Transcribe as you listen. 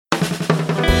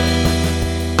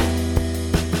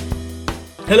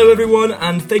Hello everyone,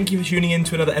 and thank you for tuning in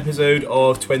to another episode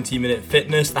of 20 Minute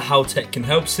Fitness, the How Tech Can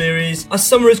Help series. As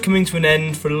summer is coming to an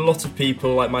end for a lot of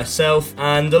people like myself,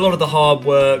 and a lot of the hard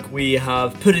work we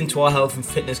have put into our health and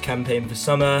fitness campaign for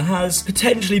summer has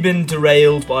potentially been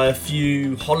derailed by a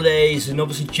few holidays and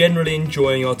obviously generally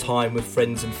enjoying our time with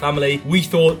friends and family. We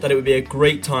thought that it would be a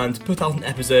great time to put out an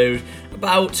episode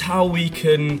about how we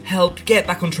can help get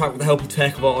back on track with the help of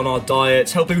tech on our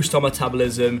diets, help boost our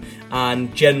metabolism,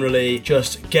 and generally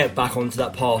just get back onto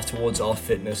that path towards our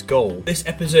fitness goal. This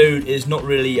episode is not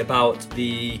really about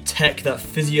the tech that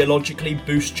physiologically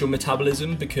boosts your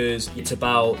metabolism, because it's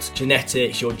about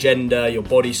genetics, your gender, your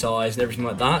body size, and everything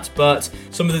like that. But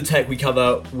some of the tech we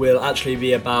cover will actually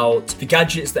be about the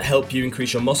gadgets that help you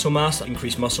increase your muscle mass.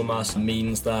 Increased muscle mass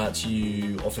means that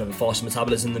you often have a faster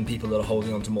metabolism than people that are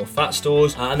holding on to more fat stores.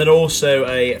 And then also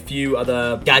a few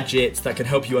other gadgets that can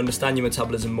help you understand your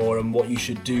metabolism more and what you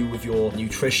should do with your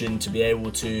nutrition to be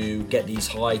able to get these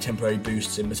high temporary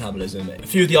boosts in metabolism. A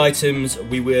few of the items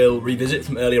we will revisit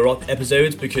from earlier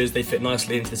episodes because they fit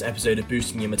nicely into this episode of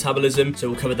boosting your metabolism, so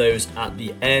we'll cover those at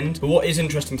the end. But what is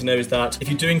interesting to know is that if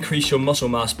you do increase your muscle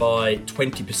mass by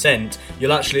 20%,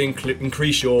 you'll actually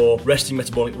increase your resting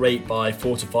metabolic rate by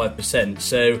 4 to 5%.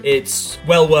 So it's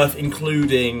well worth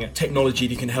including technology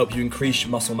that can help you increase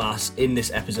your muscle mass in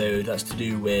this episode that's to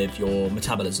do with your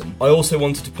metabolism. I also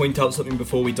wanted to point out something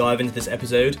before we dive into this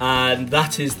episode, and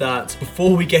that is that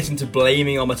before we get into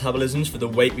blaming our metabolisms for the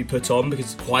weight we put on,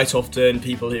 because quite often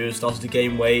people who have started to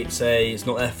gain weight say it's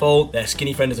not their fault, their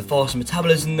skinny friend has a faster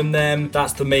metabolism than them,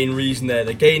 that's the main reason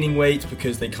they're gaining weight,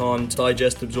 because they can't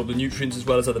digest and absorb the nutrients as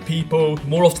well as other people.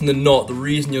 More often than not, the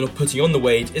reason you're not putting on the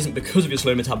weight isn't because of your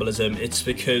slow metabolism, it's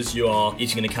because you are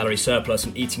eating in a calorie surplus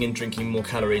and eating and drinking more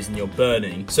calories than you're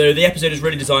burning. So the episode is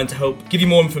really designed to help give you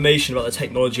more information about the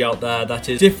technology out there that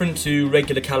is different to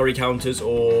regular calorie counters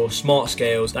or smart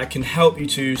scales, that can help you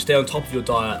to stay on top of your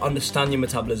diet, understand your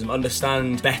metabolism,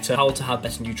 understand better how to have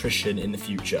better nutrition in the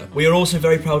future. We are also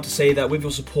very proud to say that with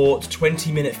your support,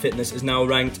 20 Minute Fitness is now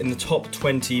ranked in the top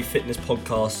 20 fitness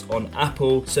podcasts on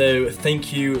Apple. So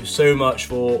thank you so much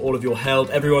for all of your help.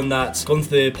 Everyone that's gone to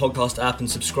the podcast app and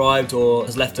subscribed or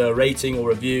has left a rating or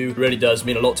review really does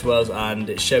mean a lot to us, and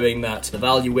it's showing that the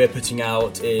value we're putting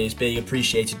out is being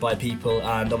appreciated by people,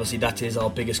 and obviously that is our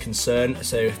biggest concern,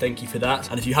 so thank you for that.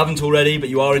 And if you haven't already but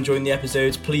you are enjoying the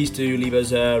episodes, please do leave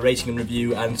us a rating and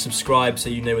review and subscribe so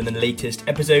you know when the latest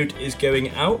episode is going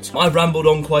out. I've rambled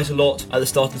on quite a lot at the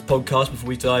start of this podcast before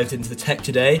we dived into the tech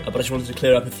today, but I just wanted to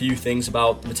clear up a few things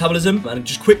about metabolism. And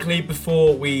just quickly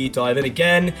before we dive in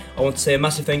again, I want to say a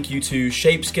massive thank you to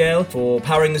ShapeScale for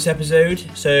powering this episode.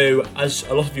 So as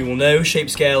a lot of you will know,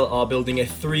 ShapeScale are building a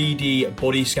 3D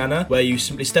body scanner where you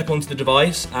simply step onto the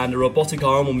device and a robotic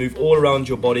arm will move all around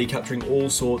your body, capturing all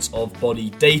sorts of body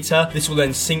data. This will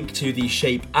then sync to the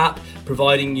Shape app,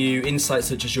 providing you insights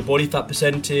such as your body fat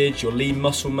percentage, your lean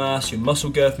muscle mass, your muscle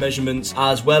girth measurements,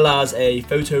 as well as a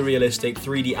photorealistic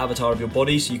 3D avatar of your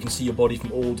body, so you can see your body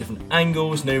from all different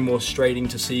angles. No more straining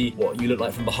to see what you look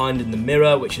like from behind in the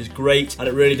mirror, which is great, and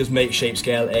it really does make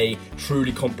ShapeScale a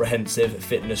truly comprehensive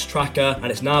fitness tracker,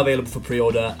 and it's now available for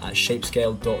pre-order at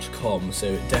shapescale.com,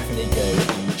 so definitely go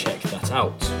and check that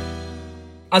out.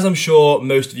 As I'm sure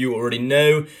most of you already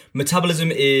know,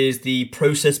 metabolism is the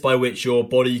process by which your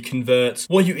body converts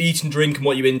what you eat and drink and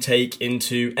what you intake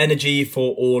into energy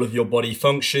for all of your body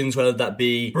functions, whether that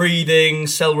be breathing,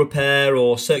 cell repair,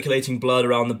 or circulating blood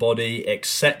around the body,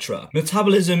 etc.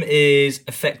 Metabolism is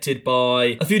affected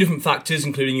by a few different factors,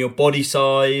 including your body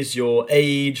size, your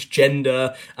age,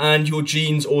 gender, and your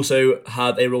genes also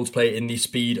have a role to play in the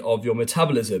speed of your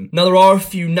metabolism. Now, there are a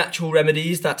few natural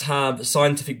remedies that have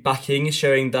scientific backing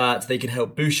showing that they can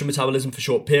help boost your metabolism for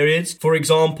short periods. For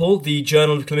example, the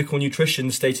Journal of Clinical Nutrition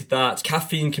stated that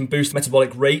caffeine can boost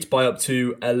metabolic rate by up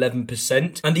to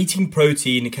 11%, and eating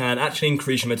protein can actually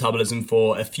increase your metabolism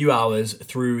for a few hours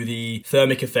through the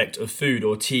thermic effect of food,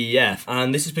 or TEF.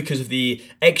 And this is because of the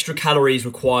extra calories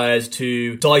required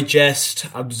to digest,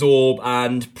 absorb,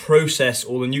 and process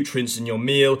all the nutrients in your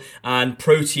meal, and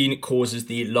protein causes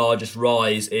the largest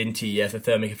rise in TEF, the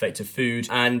thermic effect of food,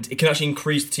 and it can actually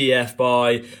increase TEF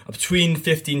by between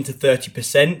 15 to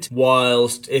 30%,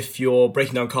 whilst if you're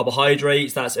breaking down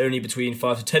carbohydrates, that's only between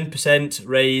 5 to 10%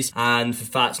 raise, and for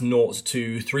fats 0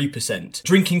 to 3%.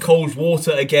 Drinking cold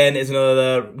water, again, is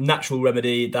another natural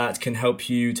remedy that can help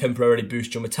you temporarily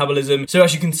boost your metabolism. So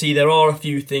as you can see, there are a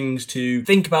few things to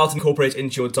think about and incorporate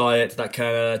into your diet that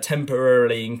can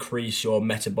temporarily increase your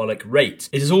metabolic rate.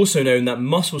 It is also known that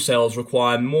muscle cells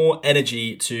require more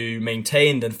energy to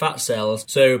maintain than fat cells,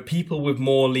 so people with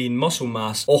more lean muscle mass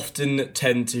mass often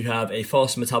tend to have a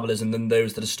faster metabolism than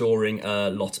those that are storing a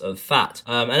lot of fat.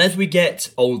 And as we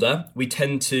get older, we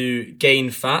tend to gain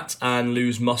fat and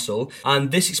lose muscle,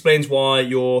 and this explains why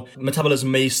your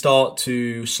metabolism may start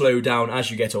to slow down as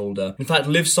you get older. In fact,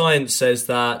 Live Science says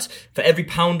that for every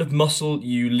pound of muscle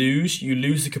you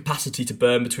lose the capacity to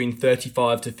burn between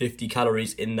 35 to 50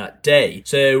 calories in that day.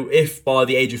 So if by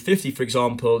the age of 50, for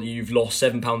example, you've lost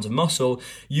 7 pounds of muscle,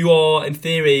 you are in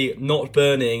theory not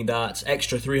burning that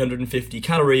extra 350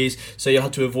 calories, so you'll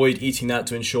have to avoid eating that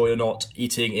to ensure you're not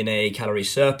eating in a calorie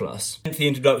surplus. In the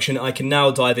introduction, I can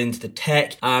now dive into the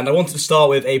tech, and I wanted to start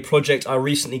with a project I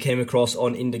recently came across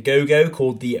on Indiegogo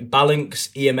called the Balance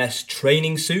EMS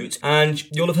training suit. And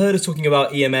you'll have heard us talking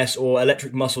about EMS, or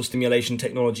electric muscle stimulation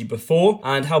technology, before,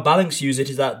 and how Balance use it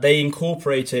is that they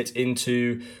incorporate it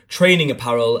into training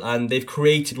apparel, and they've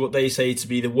created what they say to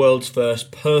be the world's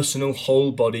first personal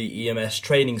whole body EMS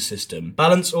training system.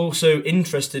 Balance also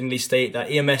interestingly state that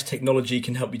EMS technology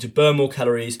can help you to burn more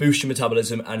calories, boost your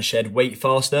metabolism, and shed weight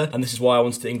faster, and this is why I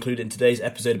wanted to include it in today's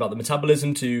episode about the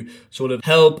metabolism, to sort of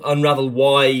help unravel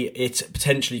why it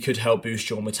potentially could help boost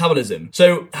your metabolism.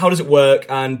 So how does it work,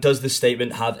 and does this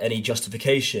statement have any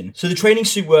justification? So the training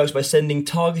suit works by sending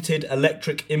targeted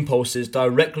electric impulses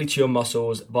directly to your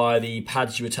muscles via the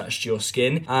pads you attach to your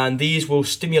skin, and these will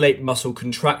stimulate muscle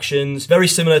contractions, very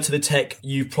similar to the tech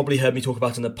you've probably heard me talk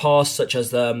about in the past, such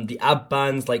as the ab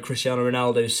bands like Cristiano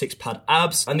Ronaldo's 6-pad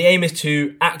abs, and the aim is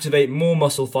to activate more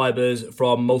muscle fibers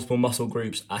from multiple muscle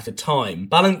groups at a time.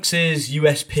 Balance's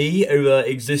USP over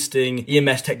existing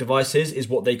EMS tech devices is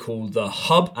what they call the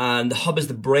hub, and the hub is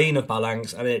the brain of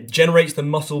Balance, and it generates the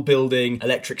muscle building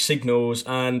electric signals,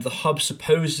 and the hub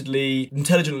supposedly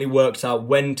intelligently works out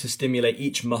when to stimulate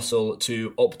each muscle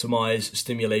to optimize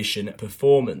stimulation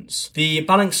performance. The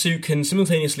Balance suit can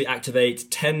simultaneously activate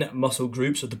 10 muscle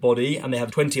groups of the body, and they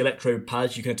have 20 electrode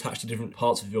pads you can attach to different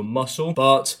parts of your muscle.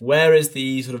 But where is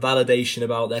the sort of validation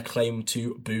about their claim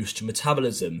to boost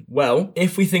metabolism? Well,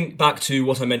 if we think back to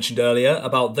what I mentioned earlier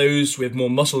about those with more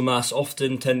muscle mass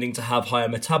often tending to have higher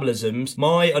metabolisms,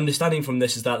 my understanding from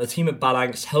this is that the team at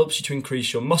Balance helps you to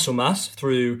increase your muscle mass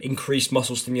through increased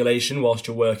muscle stimulation whilst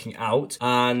you're working out,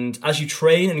 and as you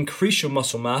train and increase your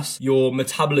muscle mass, your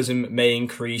metabolism may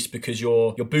increase because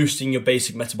you're boosting your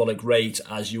basic metabolic rate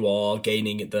as you are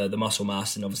gaining the muscle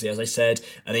mass. And obviously, as I said,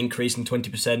 an increase in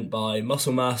 20% by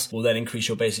muscle mass will then increase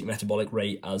your basic metabolic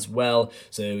rate as well,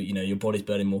 so your body's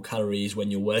burning more calories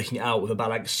when you're working out with a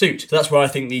Balance suit. So that's where I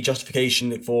think the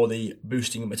justification for the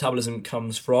boosting of metabolism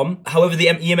comes from. However, the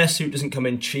EMS suit doesn't come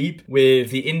in cheap,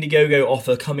 with the Indiegogo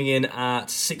offer coming in at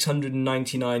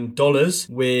 $699,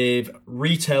 with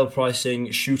retail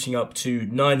pricing shooting up to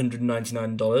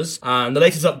 $999. And the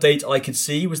latest update I could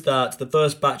see was that the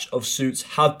first batch of suits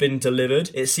have been delivered.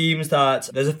 It seems that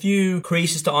there's a few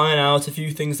creases to iron out, a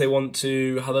few things they want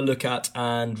to have a look at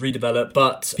and redevelop,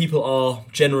 but people are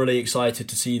generally excited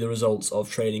to see the results of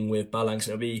training with Balance.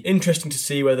 It'll be interesting to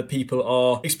see whether people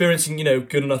are experiencing,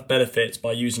 good enough benefits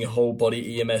by using a whole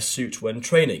body EMS suit when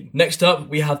training. Next up,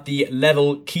 we have the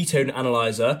Level Ketone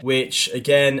Analyzer, which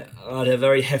again, at a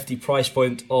very hefty price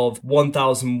point of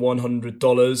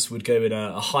 $1,100, would go in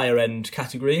a higher end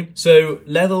category. So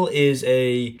Level is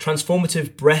a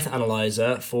transformative breath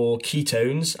analyzer for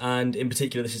ketones, and in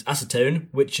particular this is acetone,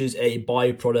 which is a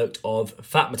byproduct of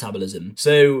fat metabolism.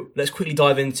 So let's quickly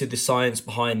dive into the science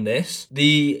behind this.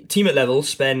 The team at Level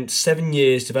spent 7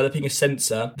 years developing a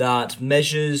sensor that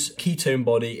measures ketone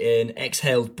body in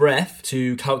exhaled breath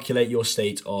to calculate your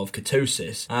state of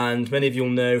ketosis. And many of you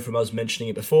will know from us mentioning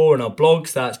it before in our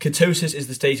blogs that ketosis is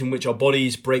the state in which our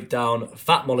bodies break down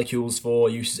fat molecules for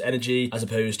use as energy as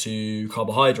opposed to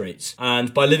carbohydrates.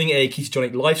 And by living a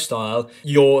ketogenic lifestyle,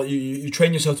 you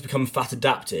train yourself to become fat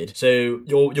adapted. So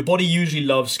your body usually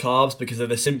loves carbs because they're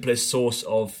the simplest source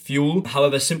of fuel.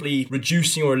 However, simply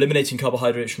reducing or eliminating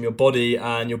carbohydrates from your body,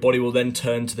 and your body will then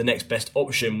turn to the next best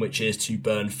option, which is to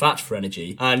burn fat for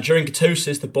energy. And during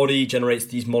ketosis, the body generates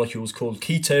these molecules called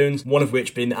ketones, one of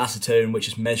which being acetone, which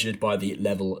is measured by the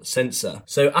Level sensor.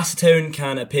 So acetone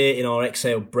can appear in our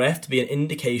exhaled breath to be an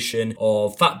indication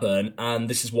of fat burn, and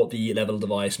this is what the Level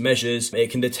device measures.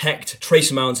 It can detect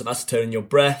trace amounts of acetone in your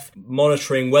breath,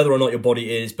 monitoring whether or not your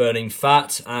body is burning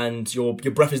fat, and your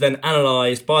breath is then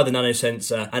analysed by the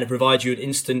nanosensor, and it provides you an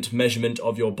instant measurement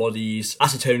of your body's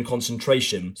acetone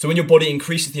concentration. So when your body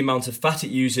increases the amount of fat it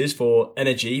uses for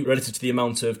energy relative to the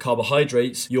amount of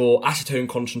carbohydrates, your acetone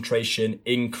concentration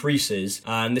increases,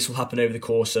 and this will happen over the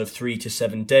course of 3 to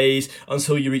 7 days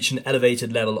until you reach an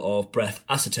elevated level of breath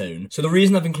acetone. So the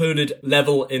reason I've included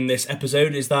Level in this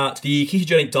episode is that the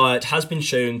ketogenic diet has been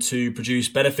shown to produce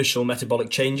beneficial metabolic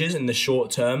changes in the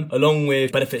short term, along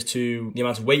with benefits to the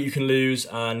amount of weight you can lose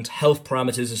and health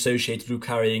parameters associated with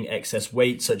carrying excess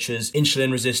weight, such as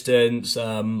insulin resistance,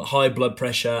 high blood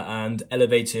pressure, and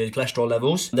elevated cholesterol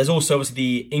levels. There's also obviously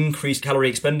the increased calorie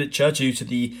expenditure due to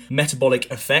the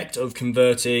metabolic effect of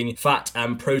converting fat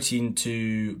and protein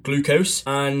to glucose.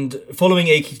 And following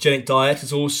a ketogenic diet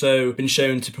has also been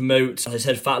shown to promote, as I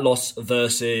said, fat loss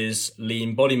versus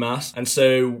lean body mass. And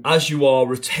so as you are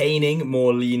retaining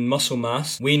more lean muscle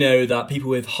mass, we know that people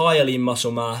with higher lean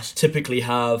muscle mass typically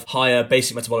have higher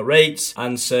basic metabolic rates.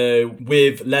 And so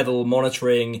with level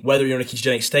monitoring, whether you're in a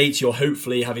ketogenic state, you're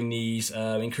hopefully having these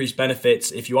increased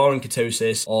benefits if you are in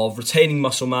ketosis of retaining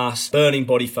muscle mass, burning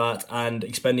body fat, and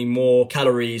expending more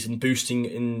calories and boosting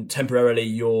in temporarily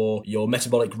your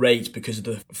metabolic rate because of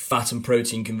the fat and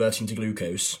protein converting to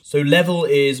glucose. So level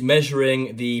is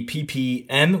measuring the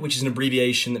ppm, which is an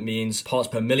abbreviation that means parts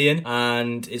per million,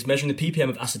 and it's measuring the ppm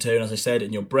of acetone, as I said,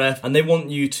 in your breath. And they want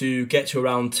you to get to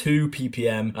around 2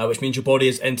 ppm, which means your body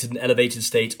has entered an elevated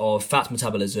state of fat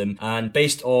metabolism. And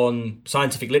based on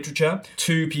scientific literature,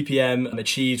 2 ppm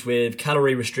achieved with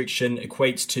calorie restriction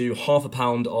equates to half a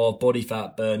pound of body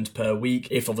fat burned per week,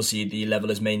 if obviously the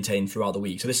level is maintained throughout the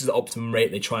week. So this is the optimum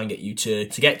rate they try and get you to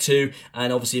get to.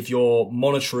 And obviously if you're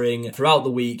monitoring throughout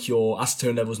the week your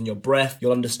acetone levels in your breath,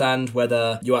 you'll understand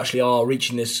whether you actually are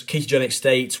reaching this ketogenic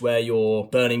state where you're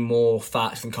burning more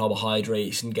fat than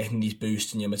carbohydrates and getting these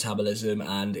boosts in your metabolism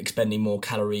and expending more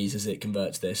calories as it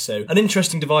converts this. So an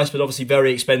interesting device, but obviously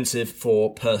very expensive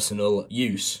for personal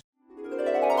use.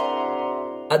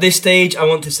 At this stage, I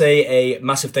want to say a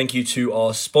massive thank you to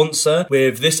our sponsor,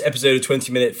 with this episode of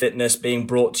 20 Minute Fitness being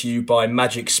brought to you by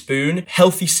Magic Spoon,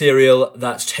 healthy cereal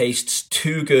that tastes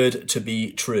too good to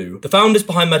be true. The founders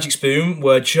behind Magic Spoon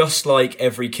were just like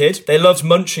every kid. They loved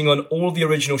munching on all the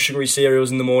original sugary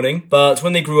cereals in the morning, but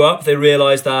when they grew up, they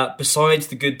realised that besides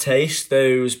the good taste,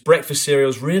 those breakfast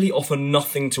cereals really offer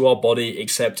nothing to our body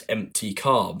except empty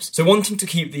carbs. So wanting to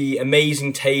keep the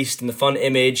amazing taste and the fun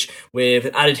image with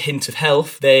an added hint of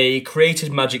health, they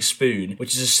created Magic Spoon,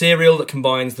 which is a cereal that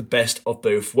combines the best of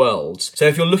both worlds. So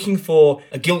if you're looking for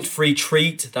a guilt-free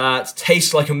treat that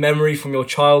tastes like a memory from your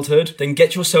childhood, then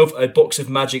get yourself a box of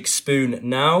Magic Spoon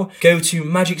now. Go to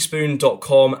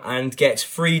magicspoon.com and get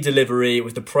free delivery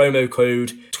with the promo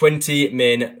code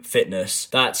 20minfitness.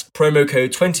 That's promo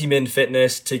code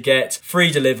 20minfitness to get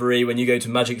free delivery when you go to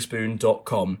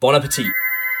magicspoon.com. Bon appetit.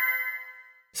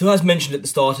 So as mentioned at the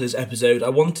start of this episode, I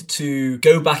wanted to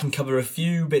go back and cover a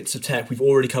few bits of tech we've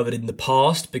already covered in the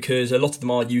past, because a lot of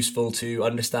them are useful to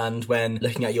understand when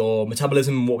looking at your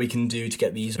metabolism and what we can do to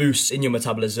get these boosts in your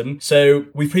metabolism. So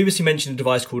we previously mentioned a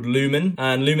device called Lumen,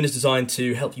 and Lumen is designed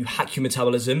to help you hack your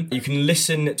metabolism. You can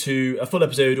listen to a full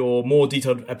episode or more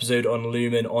detailed episode on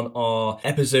Lumen on our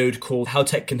episode called How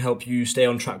Tech Can Help You Stay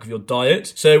on Track with Your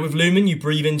Diet. So with Lumen, you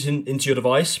breathe into your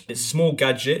device. It's a small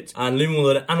gadget, and Lumen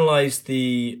will then analyze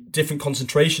the different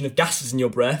concentration of gases in your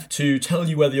breath to tell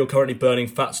you whether you're currently burning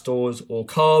fat stores or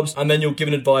carbs, and then you're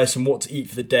given advice on what to eat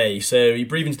for the day. So you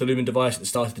breathe into the Lumen device at the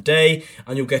start of the day,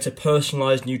 and you'll get a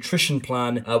personalized nutrition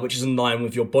plan which is in line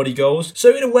with your body goals.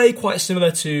 So in a way quite similar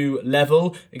to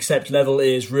Level, except Level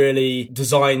is really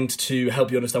designed to help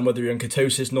you understand whether you're in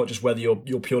ketosis, not just whether you're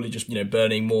purely just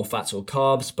burning more fats or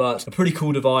carbs. But a pretty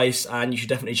cool device, and you should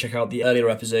definitely check out the earlier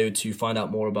episode to find out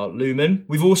more about Lumen.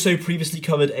 We've also previously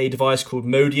covered a device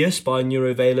called Modius by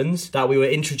Neurovalence that we were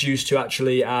introduced to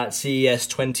actually at CES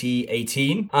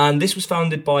 2018, and this was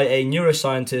founded by a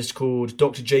neuroscientist called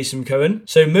Dr. Jason Cohen.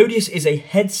 So Modius is a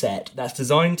headset that's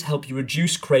designed to help you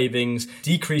reduce cravings,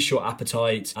 decrease your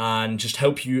appetite, and just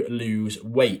help you lose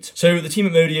weight. So the team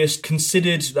at Modius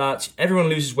considered that everyone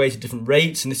loses weight at different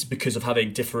rates, and this is because of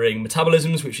having differing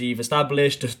metabolisms, which we've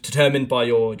established, determined by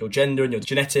your gender and your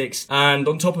genetics. And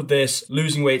on top of this,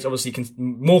 losing weight is obviously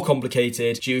more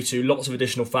complicated due to lots of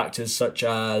additional factors such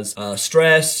as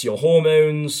stress, your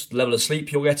hormones, the level of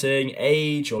sleep you're getting,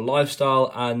 age, your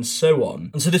lifestyle, and so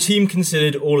on. And so the team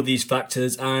considered all of these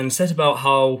factors and set about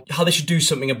how they should do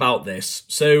something about this.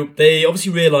 So they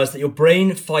obviously realised that your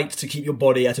brain fights to keep your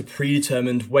body at a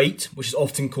predetermined weight, which is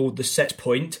often called the set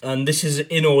point, and this is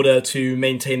in order to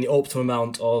maintain the optimum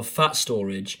amount of fat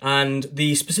storage. And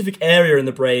the specific area in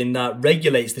the brain that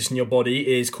regulates this in your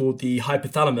body is called the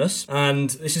hypothalamus, and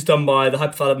this is done by the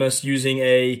hypothalamus using using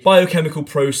a biochemical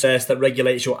process that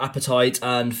regulates your appetite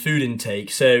and food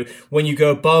intake. So when you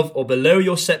go above or below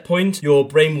your set point, your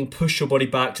brain will push your body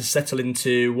back to settle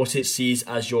into what it sees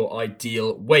as your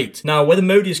ideal weight. Now, where the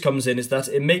Modius comes in is that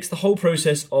it makes the whole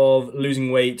process of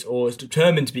losing weight, or is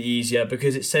determined to be easier,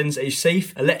 because it sends a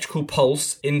safe electrical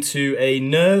pulse into a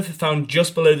nerve found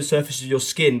just below the surface of your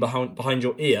skin behind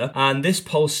your ear, and this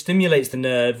pulse stimulates the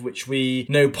nerve, which we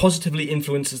know positively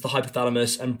influences the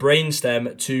hypothalamus and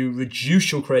brainstem to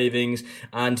reduce your cravings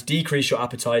and decrease your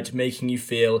appetite, making you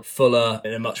feel fuller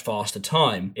in a much faster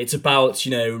time. It's about,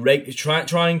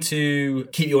 trying to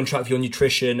keep you on track for your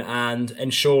nutrition and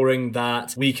ensuring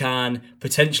that we can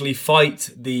potentially fight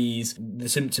the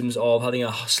symptoms of having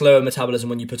a slower metabolism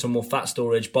when you put on more fat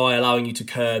storage by allowing you to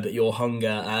curb your hunger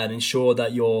and ensure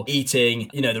that you're eating,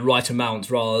 the right amount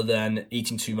rather than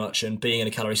eating too much and being in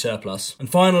a calorie surplus. And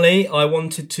finally, I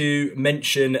wanted to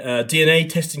mention a DNA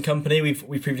testing company we've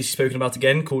previously spoken about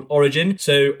again, called Origin.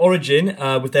 So Origin,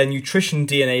 with their Nutrition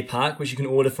DNA Pack, which you can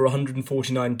order for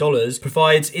 $149,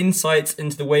 provides insights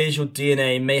into the ways your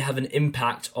DNA may have an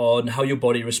impact on how your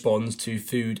body responds to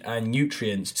food and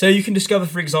nutrients. So you can discover,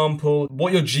 for example,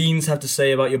 what your genes have to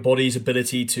say about your body's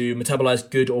ability to metabolize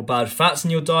good or bad fats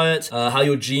in your diet, how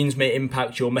your genes may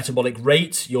impact your metabolic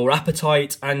rate, your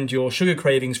appetite, and your sugar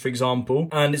cravings, for example.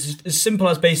 And it's as simple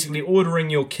as basically ordering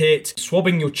your kit,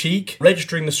 swabbing your cheek,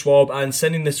 registering the swab, and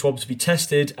sending the swab to be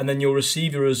tested, and then you'll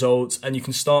receive your results, and you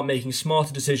can start making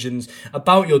smarter decisions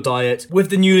about your diet with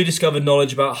the newly discovered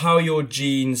knowledge about how your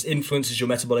genes influences your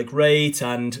metabolic rate,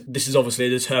 and this is obviously a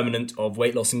determinant of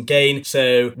weight loss and gain.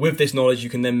 So with this knowledge, you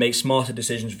can then make smarter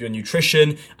decisions with your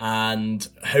nutrition and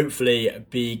hopefully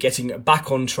be getting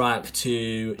back on track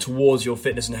towards your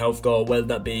fitness and health goal, whether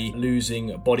that be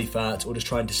losing body fat or just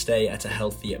trying to stay at a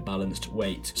healthy, balanced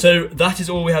weight. So that is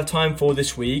all we have time for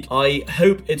this week. I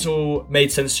hope it's all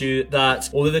made sense to you that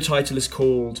although the title is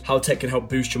called How Tech Can Help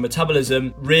Boost Your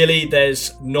Metabolism, really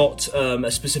there's not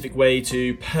a specific way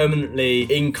to permanently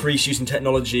increase using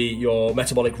technology your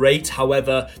metabolic rate.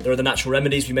 However, there are the natural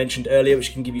remedies we mentioned earlier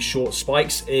which can give you short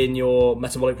spikes in your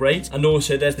metabolic rate, and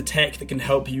also there's the tech that can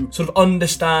help you sort of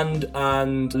understand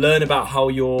and learn about how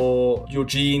your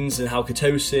genes and how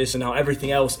ketosis and how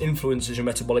everything else influences your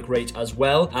metabolic rate as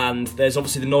well. And there's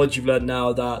obviously the knowledge you've learned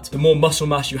now that the more muscle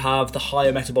mass you have, the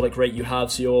higher metabolic rate you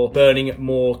have, so you're burning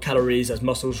more calories as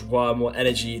muscles require more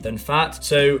energy than fat.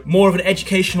 So more of an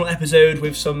educational episode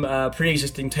with some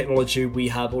pre-existing technology we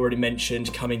have already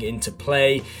mentioned coming into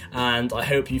play, and I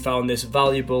hope you found this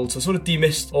valuable to sort of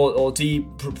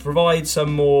provide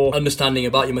some more understanding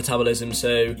about your metabolism,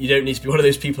 so you don't need to be one of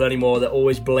those people anymore that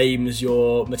always blames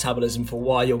your metabolism for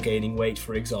why you're gaining weight,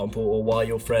 for example, or why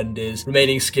your friend is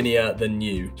remaining skinnier than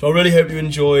you. So I really hope you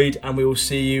enjoyed, and we will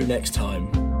see you next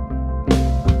time.